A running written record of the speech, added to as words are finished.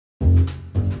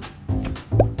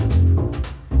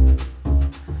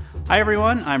Hi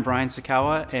everyone, I'm Brian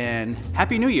Sakawa and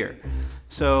Happy New Year.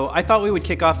 So I thought we would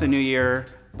kick off the new year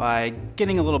by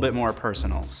getting a little bit more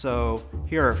personal. So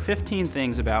here are 15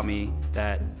 things about me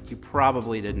that you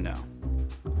probably didn't know.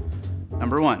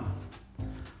 Number 1,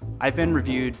 I've been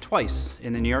reviewed twice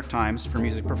in the New York Times for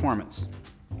music performance.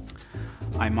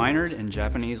 I minored in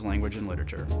Japanese language and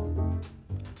literature.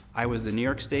 I was the New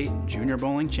York State Junior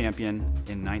Bowling Champion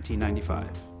in 1995.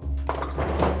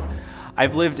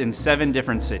 I've lived in 7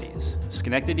 different cities: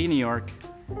 Schenectady, New York,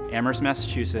 Amherst,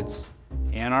 Massachusetts,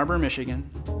 Ann Arbor, Michigan,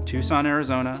 Tucson,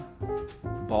 Arizona,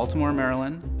 Baltimore,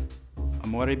 Maryland,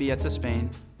 Amorebieta, Spain,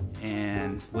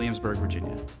 and Williamsburg,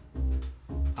 Virginia.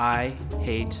 I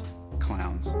hate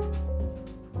clowns.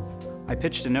 I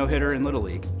pitched a no-hitter in Little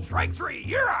League. Strike 3,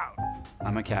 you're out!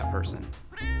 I'm a cat person.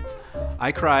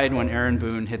 I cried when Aaron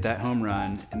Boone hit that home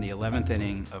run in the 11th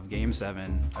inning of Game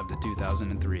 7 of the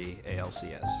 2003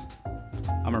 ALCS.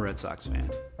 I'm a Red Sox fan.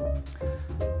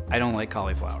 I don't like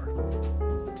cauliflower.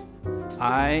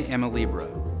 I am a Libra,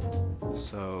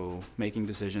 so making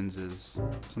decisions is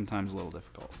sometimes a little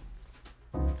difficult.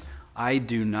 I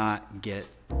do not get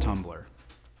Tumblr,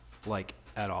 like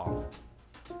at all.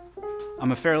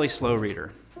 I'm a fairly slow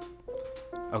reader.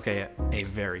 Okay, a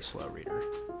very slow reader.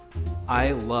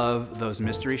 I love those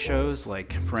mystery shows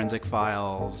like Forensic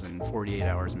Files and 48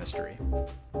 Hours Mystery.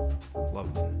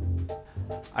 Love them.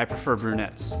 I prefer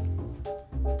brunettes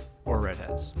or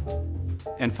redheads.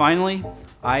 And finally,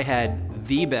 I had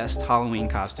the best Halloween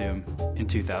costume in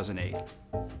 2008.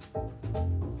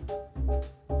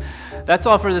 That's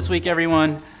all for this week,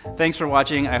 everyone. Thanks for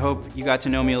watching. I hope you got to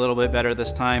know me a little bit better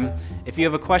this time. If you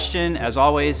have a question, as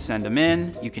always, send them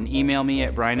in. You can email me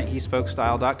at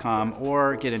brian@hespokestyle.com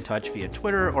or get in touch via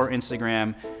Twitter or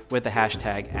Instagram with the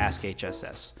hashtag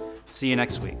AskHSS. See you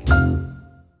next week.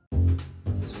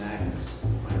 This Magnus,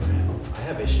 my ram. I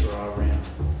have a straw ram.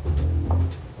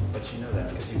 But you know that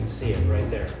because you can see it right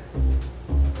there.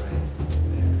 Right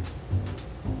there.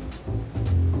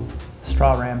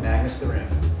 Straw ram. Magnus the ram.